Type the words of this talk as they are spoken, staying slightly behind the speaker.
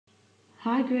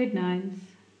Hi grade 9s.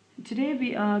 Today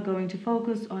we are going to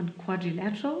focus on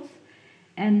quadrilaterals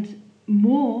and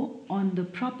more on the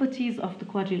properties of the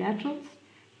quadrilaterals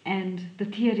and the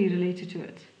theory related to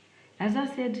it. As I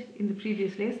said in the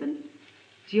previous lesson,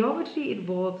 geometry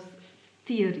involves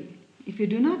theory. If you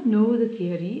do not know the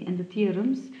theory and the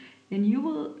theorems, then you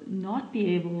will not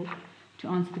be able to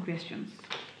answer the questions.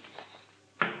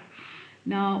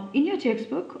 Now, in your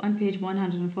textbook on page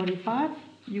 145,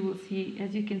 you will see,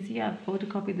 as you can see, I've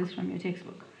photocopied this from your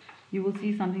textbook. You will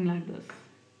see something like this.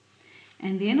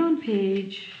 And then on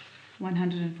page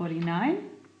 149,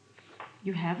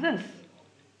 you have this.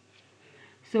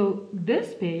 So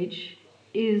this page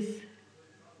is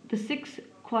the 6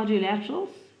 quadrilaterals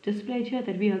displayed here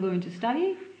that we are going to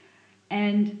study.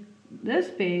 And this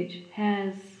page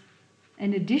has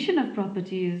an addition of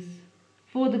properties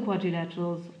for the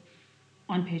quadrilaterals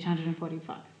on page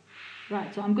 145.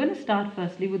 Right, so I'm going to start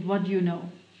firstly with what you know.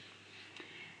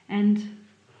 And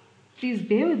please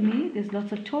bear with me, there's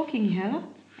lots of talking here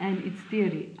and it's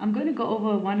theory. I'm going to go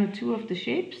over one or two of the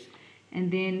shapes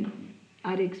and then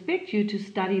I'd expect you to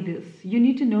study this. You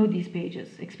need to know these pages,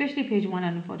 especially page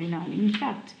 149. In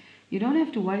fact, you don't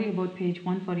have to worry about page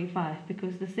 145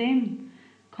 because the same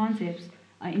concepts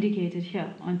are indicated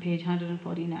here on page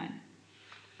 149.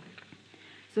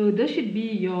 So this should be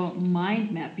your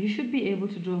mind map. You should be able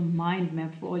to draw a mind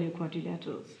map for all your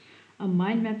quadrilaterals. A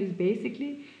mind map is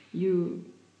basically you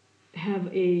have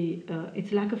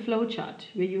it's like a flow chart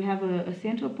where you have a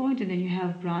central point and then you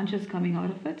have branches coming out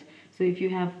of it. So if you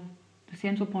have the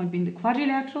central point being the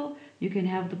quadrilateral, you can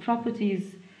have the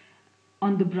properties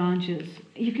on the branches.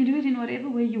 You can do it in whatever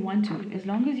way you want to, as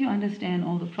long as you understand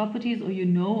all the properties or you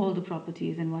know all the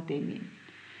properties and what they mean.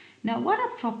 Now, what are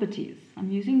properties?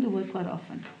 I'm using the word quite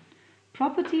often.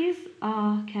 Properties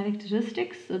are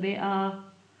characteristics, so they are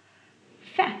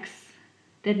facts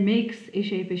that makes a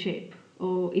shape,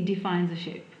 or it defines a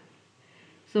shape.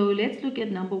 So let's look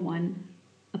at number 1,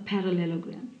 a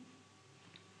parallelogram.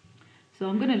 So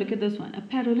I'm going to look at this one. A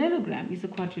parallelogram is a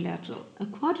quadrilateral. A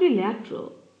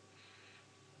quadrilateral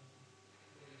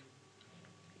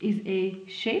is a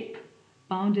shape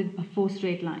bounded by 4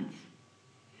 straight lines.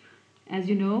 As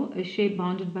you know, a shape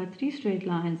bounded by 3 straight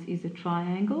lines is a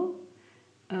triangle.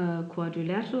 A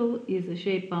quadrilateral is a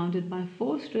shape bounded by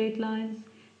 4 straight lines.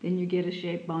 Then you get a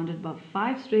shape bounded by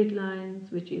 5 straight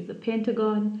lines, which is a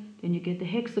pentagon. Then you get the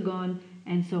hexagon,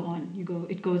 and so on.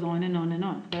 It goes on and on and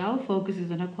on. But our focus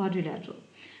is on a quadrilateral.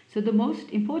 So the most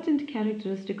important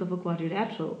characteristic of a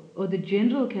quadrilateral, or the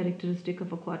general characteristic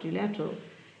of a quadrilateral,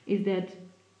 is that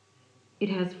it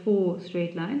has 4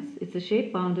 straight lines. It's a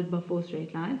shape bounded by 4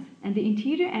 straight lines. And the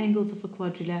interior angles of a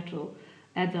quadrilateral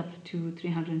adds up to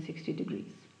 360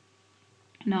 degrees.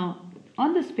 Now,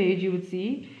 on this page, you would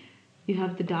see you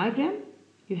have the diagram.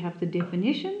 You have the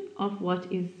definition of what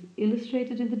is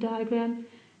illustrated in the diagram.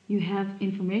 You have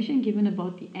information given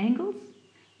about the angles.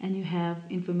 And you have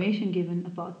information given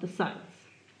about the sides.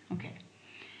 Okay.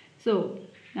 So,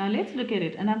 now let's look at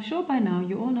it, and I'm sure by now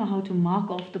you all know how to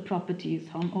mark off the properties.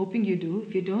 I'm hoping you do.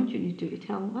 If you don't, you need to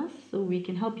tell us so we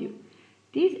can help you.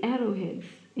 These arrowheads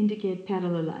indicate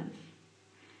parallel lines.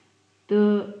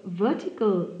 The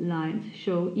vertical lines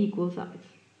show equal sides.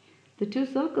 The 2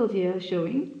 circles here are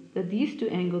showing that these 2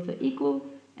 angles are equal,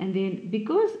 and then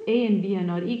because A and B are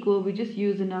not equal, we just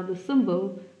use another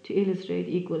symbol to illustrate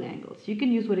equal angles. You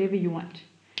can use whatever you want,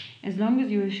 as long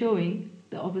as you are showing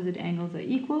the opposite angles are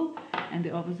equal and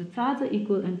the opposite sides are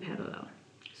equal and parallel.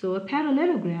 So a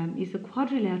parallelogram is a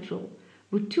quadrilateral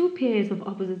with 2 pairs of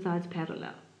opposite sides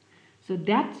parallel. So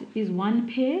that is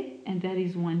 1 pair and that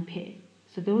is 1 pair.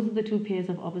 So those are the 2 pairs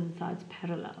of opposite sides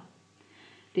parallel.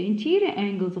 The interior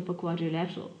angles of a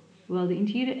quadrilateral, well, the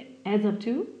interior adds up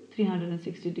to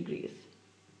 360 degrees.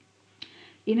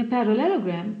 In a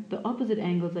parallelogram, the opposite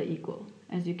angles are equal.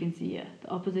 As you can see here, the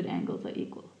opposite angles are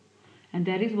equal. And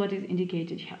that is what is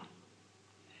indicated here.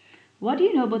 What do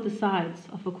you know about the sides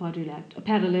of a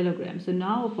parallelogram? So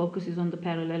now our focus is on the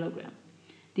parallelogram.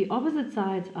 The opposite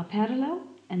sides are parallel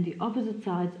and the opposite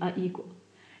sides are equal.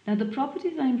 Now the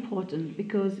properties are important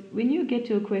because when you get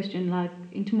to a question like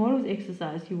in tomorrow's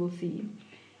exercise, you will see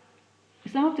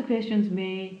some of the questions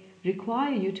may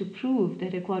require you to prove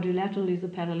that a quadrilateral is a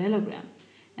parallelogram.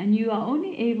 And you are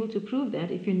only able to prove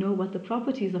that if you know what the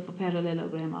properties of a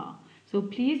parallelogram are. So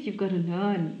please, you've got to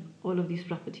learn all of these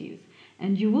properties.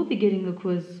 And you will be getting a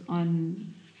quiz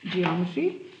on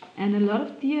geometry and a lot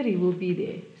of theory will be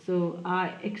there. So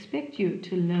I expect you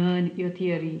to learn your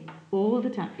theory all the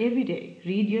time, every day.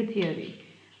 Read your theory.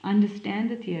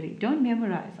 Understand the theory. Don't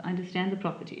memorize. Understand the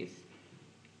properties.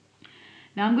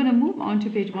 Now I'm going to move on to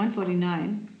page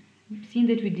 149. seen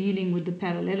that we're dealing with the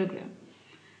parallelogram.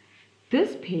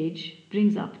 This page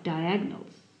brings up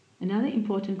diagonals. Another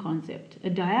important concept. A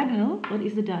diagonal, what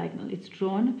is the diagonal? It's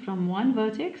drawn from one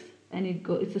vertex and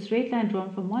it's a straight line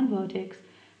drawn from one vertex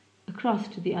across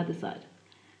to the other side.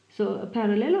 So a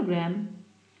parallelogram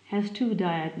has two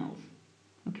diagonals.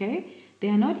 Okay? They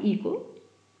are not equal,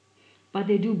 but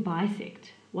they do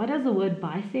bisect. What does the word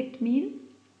bisect mean?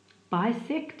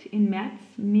 Bisect in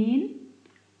maths mean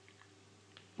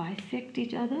bisect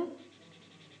each other,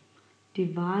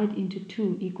 divide into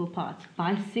two equal parts.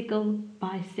 Bicycle,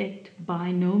 bisect,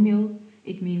 binomial,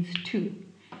 it means two.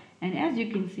 And as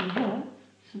you can see here,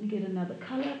 so let me get another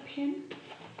color pen.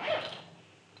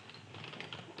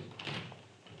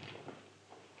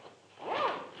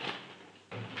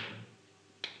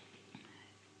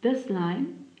 This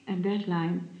line and that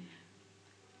line.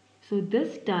 So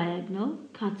this diagonal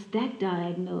cuts that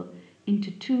diagonal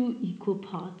into two equal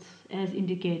parts as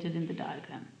indicated in the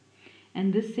diagram.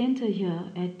 And this center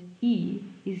here at E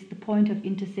is the point of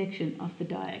intersection of the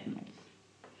diagonals.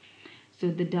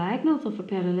 So the diagonals of a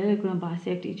parallelogram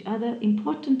bisect each other.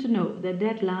 Important to know that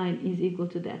that line is equal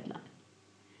to that line.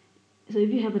 So if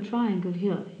you have a triangle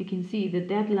here, you can see that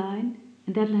that line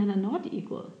and that line are not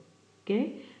equal.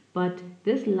 Okay? But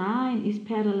this line is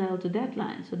parallel to that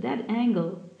line. So that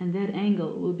angle and that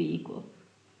angle will be equal.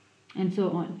 And so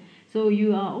on. So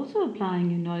you are also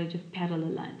applying your knowledge of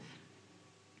parallel lines.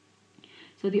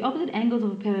 So the opposite angles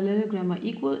of a parallelogram are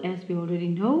equal, as we already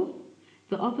know.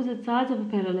 The opposite sides of a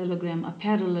parallelogram are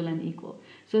parallel and equal.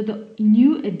 So the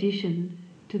new addition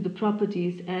to the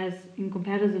properties, as in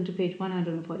comparison to page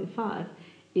 145,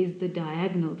 is the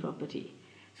diagonal property.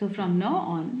 So from now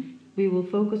on, we will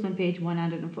focus on page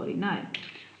 149.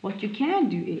 What you can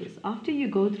do is, after you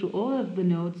go through all of the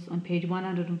notes on page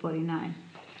 149,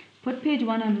 put page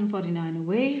 149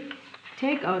 away,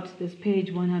 take out this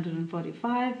page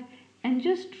 145, and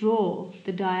just draw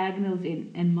the diagonals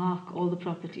in and mark all the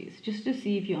properties, just to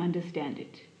see if you understand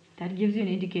it. That gives you an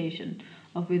indication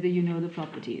of whether you know the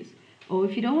properties. Or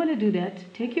if you don't want to do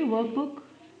that, take your workbook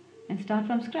and start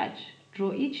from scratch.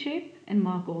 Draw each shape and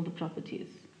mark all the properties.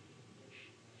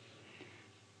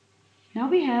 Now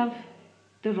we have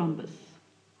the rhombus.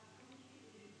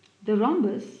 The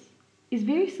rhombus is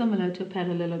very similar to a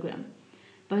parallelogram,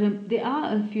 but there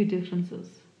are a few differences.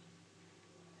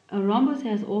 A rhombus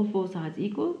has all four sides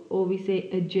equal, or we say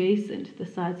adjacent, the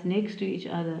sides next to each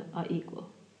other are equal.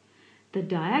 The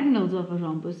diagonals of a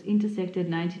rhombus intersect at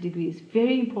 90 degrees.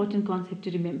 Very important concept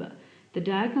to remember. The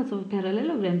diagonals of a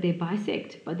parallelogram, they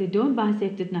bisect, but they don't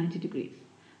bisect at 90 degrees.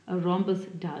 A rhombus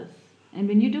does. And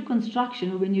when you do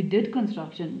construction, or when you did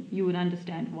construction, you would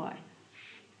understand why.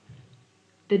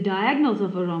 The diagonals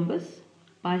of a rhombus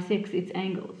bisects its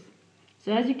angles.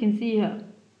 So as you can see here,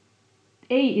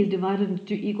 A is divided into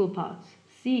two equal parts.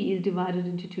 C is divided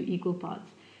into two equal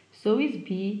parts. So is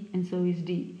B and so is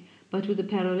D. But with a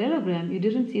parallelogram, you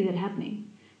didn't see that happening.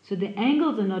 So the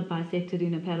angles are not bisected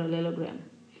in a parallelogram.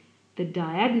 The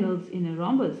diagonals in a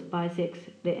rhombus bisects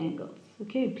the angles.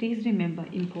 Okay, please remember,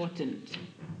 important.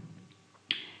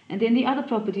 And then the other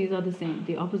properties are the same.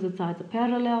 The opposite sides are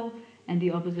parallel and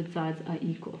the opposite sides are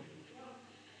equal.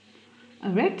 A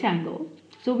rectangle,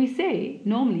 so we say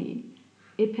normally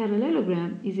a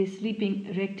parallelogram is a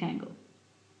sleeping rectangle.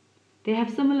 They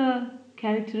have similar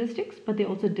characteristics, but they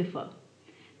also differ.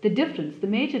 The difference, the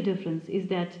major difference, is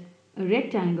that a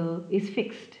rectangle is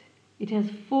fixed. It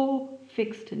has four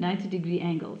fixed 90-degree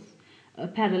angles. A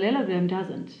parallelogram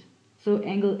doesn't. So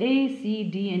angle A, C,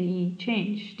 D, and E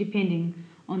change depending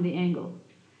on the angle.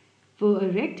 For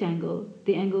a rectangle,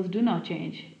 the angles do not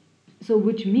change. So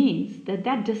which means that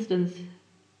that distance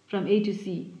from A to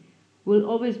C will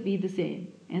always be the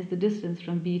same as the distance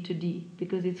from B to D,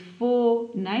 because it's four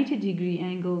 90-degree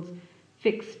angles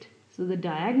fixed. So the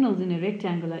diagonals in a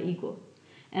rectangle are equal,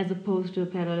 as opposed to a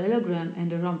parallelogram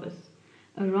and a rhombus.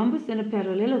 A rhombus and a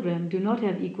parallelogram do not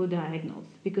have equal diagonals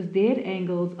because their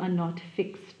angles are not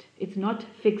fixed. It's not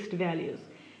fixed values.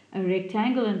 A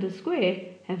rectangle and a square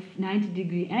have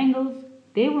 90-degree angles.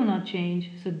 They will not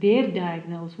change, so their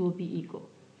diagonals will be equal.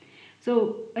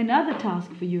 So another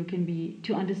task for you can be,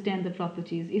 to understand the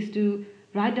properties, is to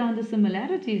write down the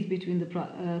similarities between the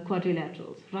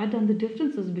quadrilaterals. Write down the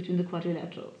differences between the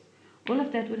quadrilaterals. All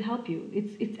of that would help you.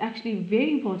 It's actually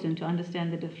very important to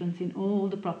understand the difference in all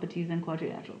the properties and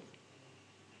quadrilaterals.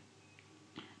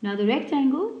 Now the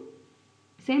rectangle,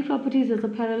 same properties as a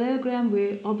parallelogram,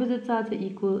 where opposite sides are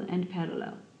equal and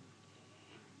parallel.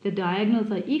 The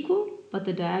diagonals are equal, but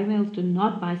the diagonals do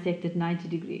not bisect at 90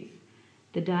 degrees.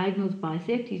 The diagonals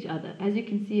bisect each other. As you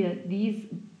can see here, these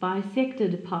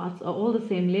bisected parts are all the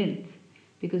same length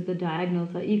because the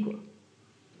diagonals are equal.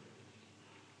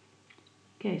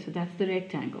 Okay, so that's the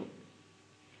rectangle.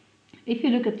 If you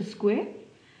look at the square,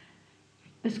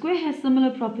 a square has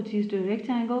similar properties to a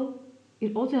rectangle.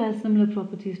 It also has similar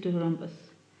properties to a rhombus.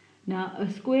 Now, a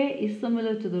square is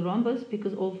similar to the rhombus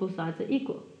because all four sides are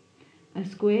equal. A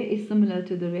square is similar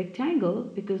to the rectangle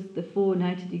because the four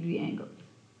 90-degree angles.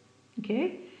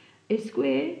 Okay? A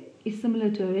square is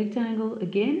similar to a rectangle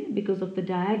again because of the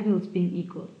diagonals being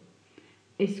equal.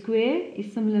 A square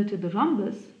is similar to the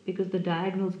rhombus because the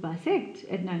diagonals bisect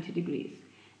at 90 degrees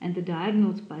and the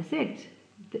diagonals bisect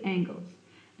the angles.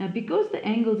 Now, because the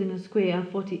angles in a square are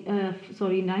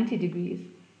 90 degrees,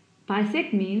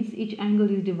 bisect means each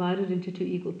angle is divided into two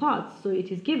equal parts. So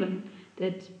it is given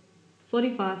that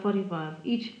 45, 45,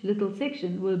 each little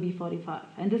section will be 45.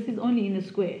 And this is only in a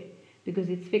square because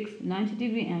it's fixed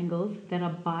 90-degree angles that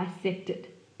are bisected,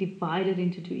 divided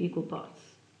into two equal parts.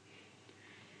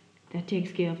 That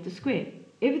takes care of the square.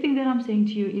 Everything that I'm saying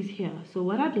to you is here. So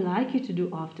what I'd like you to do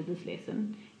after this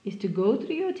lesson is to go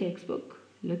through your textbook,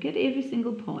 look at every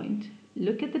single point,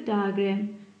 look at the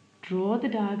diagram, draw the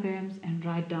diagrams, and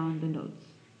write down the notes.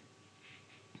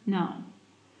 Now,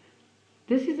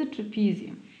 this is a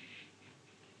trapezium.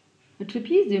 A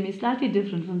trapezium is slightly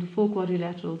different from the four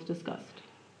quadrilaterals discussed.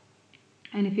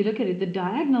 And if you look at it, the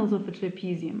diagonals of a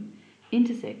trapezium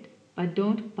intersect but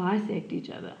don't bisect each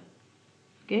other.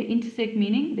 Okay, intersect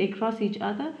meaning they cross each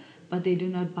other, but they do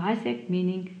not bisect,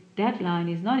 meaning that line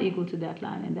is not equal to that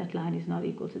line and that line is not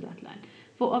equal to that line.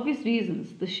 For obvious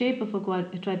reasons, the shape of a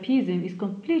trapezium is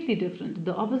completely different.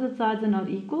 The opposite sides are not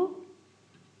equal,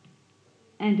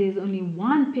 and there's only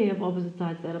one pair of opposite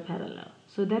sides that are parallel.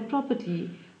 So that property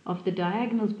of the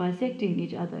diagonals bisecting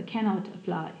each other cannot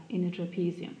apply in a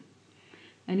trapezium.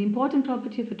 An important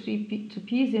property of a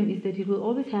trapezium is that it will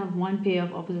always have one pair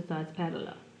of opposite sides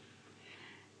parallel.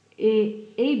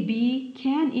 AB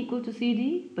can equal to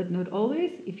CD, but not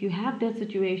always. If you have that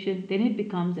situation, then it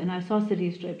becomes an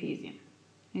isosceles trapezium.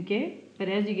 Okay? But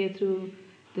as you get through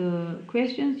the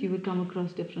questions, you will come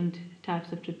across different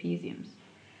types of trapeziums.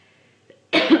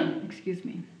 Excuse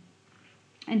me.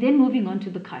 And then moving on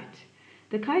to the kite.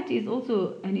 The kite is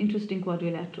also an interesting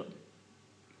quadrilateral.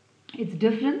 It's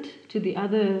different to the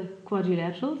other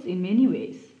quadrilaterals in many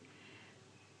ways.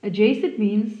 Adjacent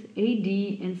means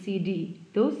AD and CD.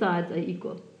 Those sides are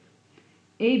equal.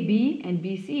 AB and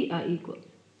BC are equal.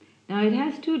 Now it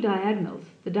has two diagonals.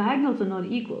 The diagonals are not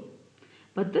equal.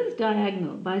 But this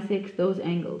diagonal bisects those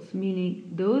angles,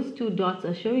 meaning those two dots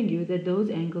are showing you that those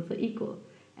angles are equal.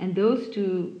 And those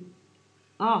two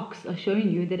arcs are showing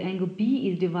you that angle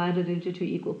B is divided into two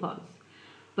equal parts.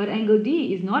 But angle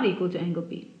D is not equal to angle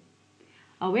B.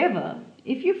 However,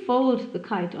 if you fold the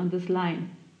kite on this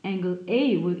line, angle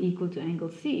A will equal to angle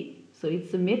C. So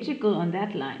it's symmetrical on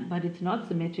that line, but it's not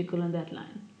symmetrical on that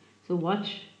line. So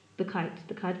watch the kite.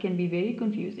 The kite can be very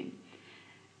confusing.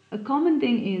 A common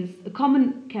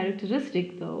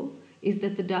characteristic though, is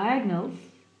that the diagonals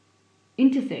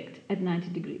intersect at 90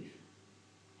 degrees.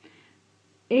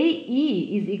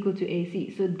 AE is equal to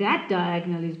AC, so that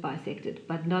diagonal is bisected,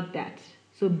 but not that.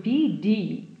 So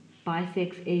BD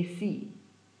bisects AC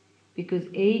because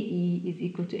AE is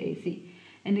equal to AC.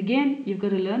 And again, you've got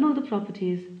to learn all the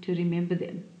properties to remember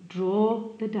them.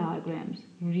 Draw the diagrams,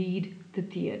 read the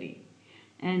theory,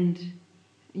 and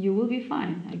you will be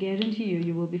fine. I guarantee you,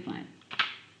 you will be fine.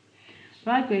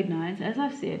 Right, grade 9s, as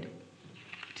I've said,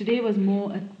 today was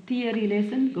more a theory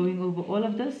lesson going over all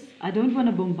of this. I don't want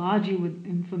to bombard you with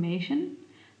information,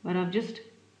 but I've just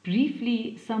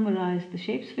briefly summarized the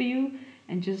shapes for you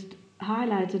and just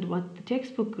highlighted what the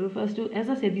textbook refers to. As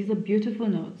I said, these are beautiful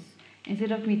notes.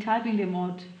 Instead of me typing them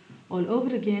out all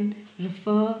over again,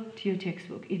 refer to your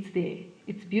textbook. It's there.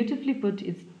 It's beautifully put.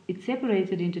 It's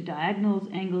separated into diagonals,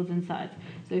 angles, and sides.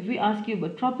 So if we ask you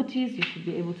about properties, you should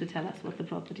be able to tell us what the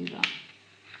properties are.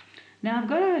 Now I've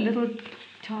got a little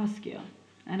task here,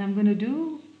 and I'm going to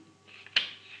do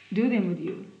them with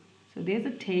you. So there's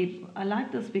a tape. I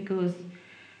like this because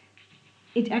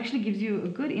it actually gives you a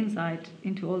good insight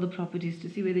into all the properties to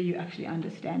see whether you actually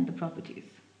understand the properties.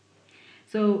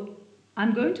 So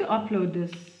I'm going to upload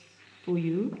this for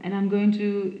you, and I'm going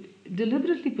to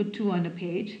deliberately put two on a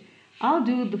page. I'll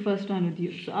do the first one with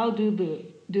you. So I'll do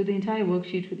the entire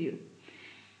worksheet with you.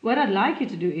 What I'd like you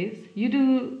to do is, you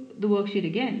do the worksheet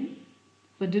again,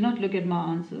 but do not look at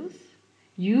my answers.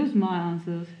 Use my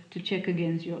answers to check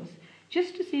against yours,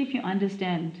 just to see if you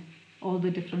understand all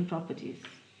the different properties.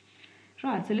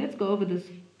 Right, so let's go over this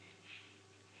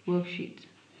worksheet.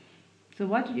 So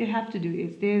what you have to do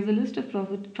is, there's a list of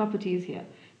properties here.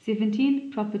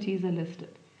 17 properties are listed.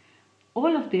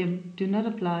 All of them do not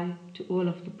apply to all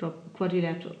of the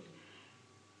quadrilaterals.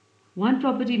 One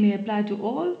property may apply to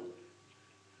all,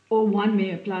 or one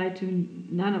may apply to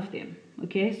none of them.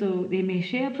 Okay, so they may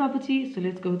share a property, so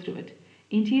let's go through it.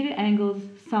 Interior angles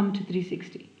sum to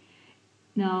 360.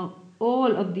 Now,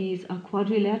 all of these are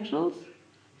quadrilaterals,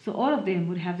 so all of them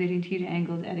would have their interior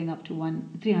angles adding up to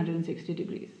 360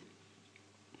 degrees.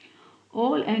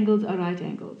 All angles are right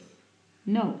angles.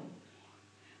 No.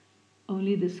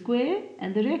 Only the square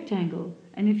and the rectangle.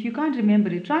 And if you can't remember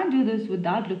it, try and do this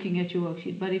without looking at your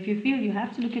worksheet. But if you feel you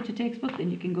have to look at your textbook,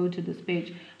 then you can go to this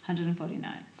page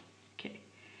 149. Okay.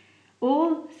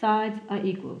 All sides are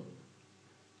equal.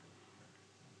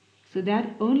 So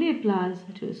that only applies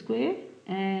to a square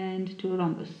and to a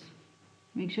rhombus.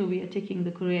 Make sure we are ticking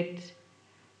the correct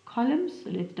columns. So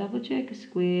let's double check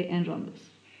square and rhombus.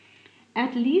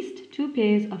 At least two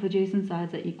pairs of adjacent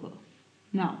sides are equal.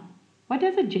 Now, what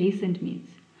does adjacent means?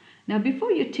 Now,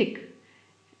 before you tick,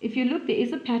 if you look, there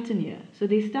is a pattern here. So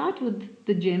they start with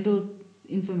the general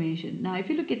information. Now, if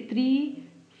you look at 3,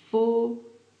 4,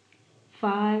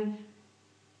 5,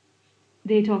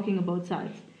 they're talking about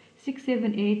sides. 6,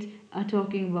 7, 8 are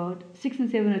talking about, 6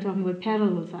 and 7 are talking about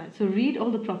parallel sides. So read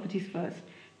all the properties first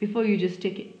before you just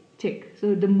tick.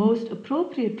 So the most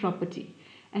appropriate property,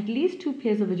 at least two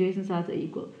pairs of adjacent sides are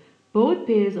equal. Both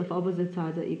pairs of opposite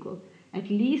sides are equal. At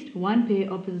least one pair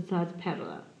of opposite sides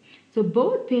parallel. So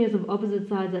both pairs of opposite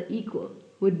sides are equal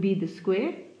would be the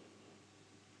square,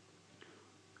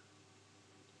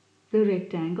 the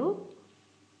rectangle.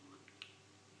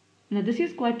 Now this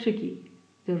is quite tricky.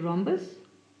 The rhombus,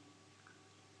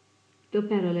 the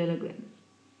parallelogram.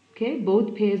 Okay,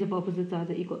 both pairs of opposite sides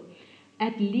are equal.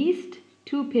 At least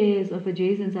two pairs of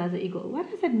adjacent sides are equal. What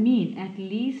does that mean? At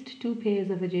least two pairs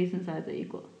of adjacent sides are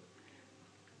equal.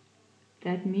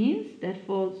 That means that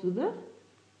falls to the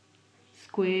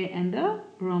square and the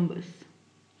rhombus.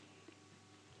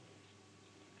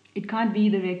 It can't be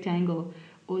the rectangle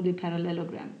or the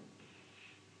parallelogram.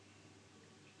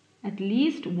 At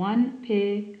least one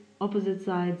pair opposite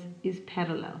sides is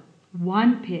parallel.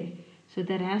 One pair. So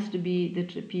that has to be the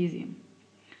trapezium.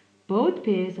 Both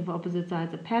pairs of opposite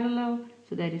sides are parallel.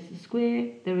 So that is the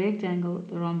square, the rectangle,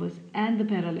 the rhombus, and the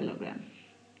parallelogram.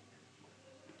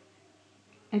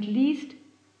 At least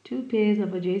two pairs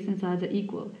of adjacent sides are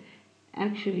equal.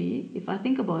 Actually, if I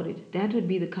think about it, that would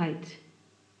be the kite.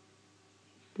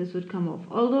 This would come off.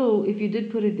 Although, if you did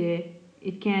put it there,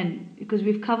 it can, because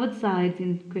we've covered sides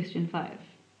in question 5.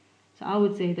 So I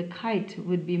would say the kite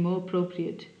would be more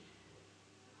appropriate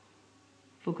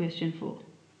for question 4.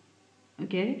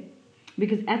 Okay?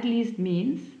 Because at least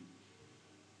means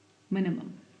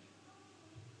minimum.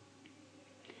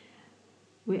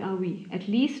 Where are we? At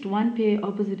least one pair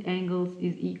opposite angles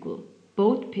is equal.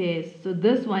 Both pairs. So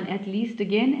this one at least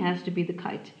again has to be the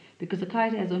kite, because the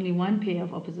kite has only one pair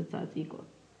of opposite sides equal.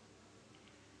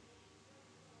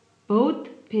 Both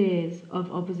pairs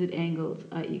of opposite angles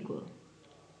are equal.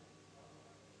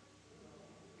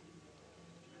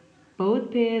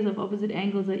 Both pairs of opposite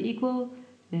angles are equal.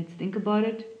 Let's think about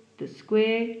it. The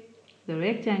square, the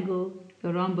rectangle,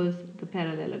 the rhombus, the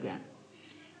parallelogram.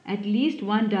 At least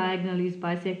one diagonal is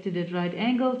bisected at right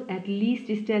angles. At least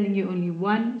is telling you only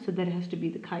one, so that has to be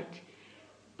the kite.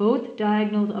 Both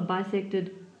diagonals are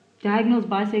bisected. Diagonals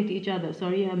bisect each other.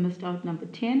 Sorry, I missed out number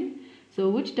 10. So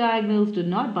which diagonals do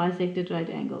not bisect at right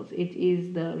angles? It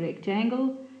is the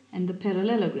rectangle and the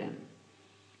parallelogram.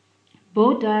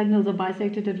 Both diagonals are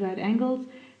bisected at right angles.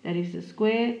 That is the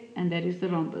square and that is the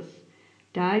rhombus.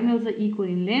 Diagonals are equal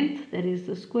in length. That is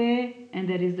the square and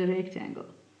that is the rectangle.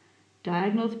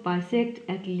 Diagonals bisect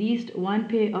at least one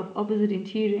pair of opposite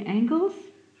interior angles.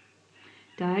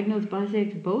 Diagonals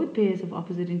bisect both pairs of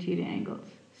opposite interior angles.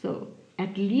 So,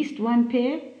 at least one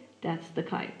pair, that's the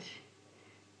kite.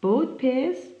 Both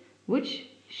pairs, which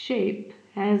shape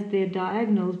has their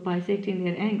diagonals bisecting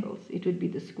their angles? It would be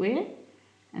the square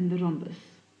and the rhombus.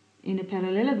 In a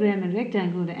parallelogram and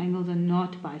rectangle, the angles are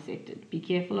not bisected. Be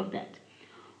careful of that.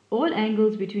 All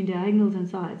angles between diagonals and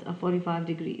sides are 45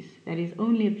 degrees. That is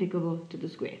only applicable to the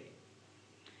square.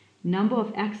 Number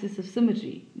of axes of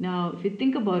symmetry. Now, if you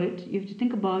think about it, you have to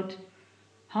think about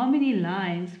how many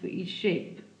lines for each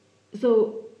shape.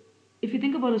 So, if you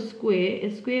think about a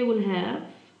square will have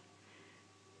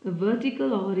a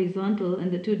vertical or horizontal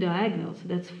and the two diagonals. So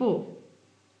that's 4.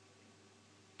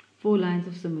 4 lines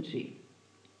of symmetry.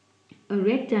 A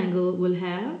rectangle will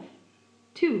have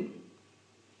 2.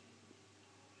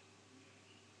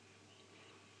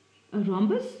 A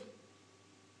rhombus?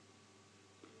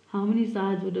 How many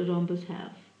sides would a rhombus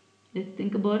have? Let's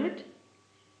think about it.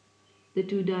 The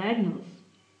two diagonals.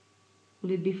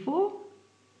 Will it be 4?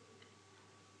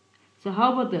 So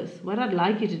how about this? What I'd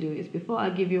like you to do is, before I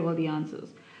give you all the answers,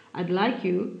 I'd like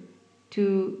you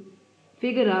to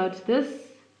figure out this,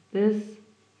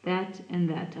 that, and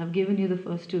that. I've given you the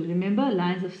first two. Remember,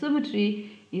 lines of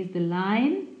symmetry is the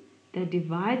line that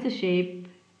divides a shape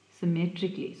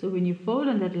symmetrically. So when you fold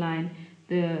on that line,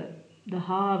 the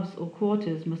halves or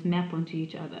quarters must map onto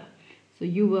each other. So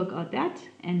you work out that,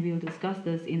 and we'll discuss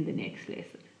this in the next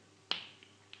lesson.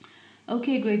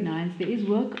 Okay, grade 9s, there is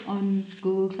work on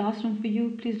Google Classroom for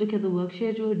you. Please look at the work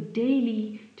schedule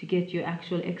daily to get your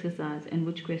actual exercise and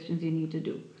which questions you need to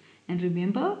do. And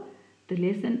remember, in the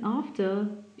lesson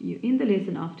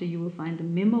after, you will find the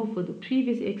memo for the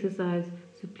previous exercise.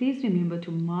 So please remember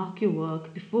to mark your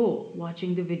work before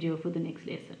watching the video for the next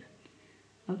lesson.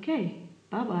 Okay,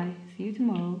 bye-bye. See you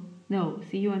tomorrow. No,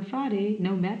 see you on Friday.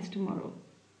 No maths tomorrow.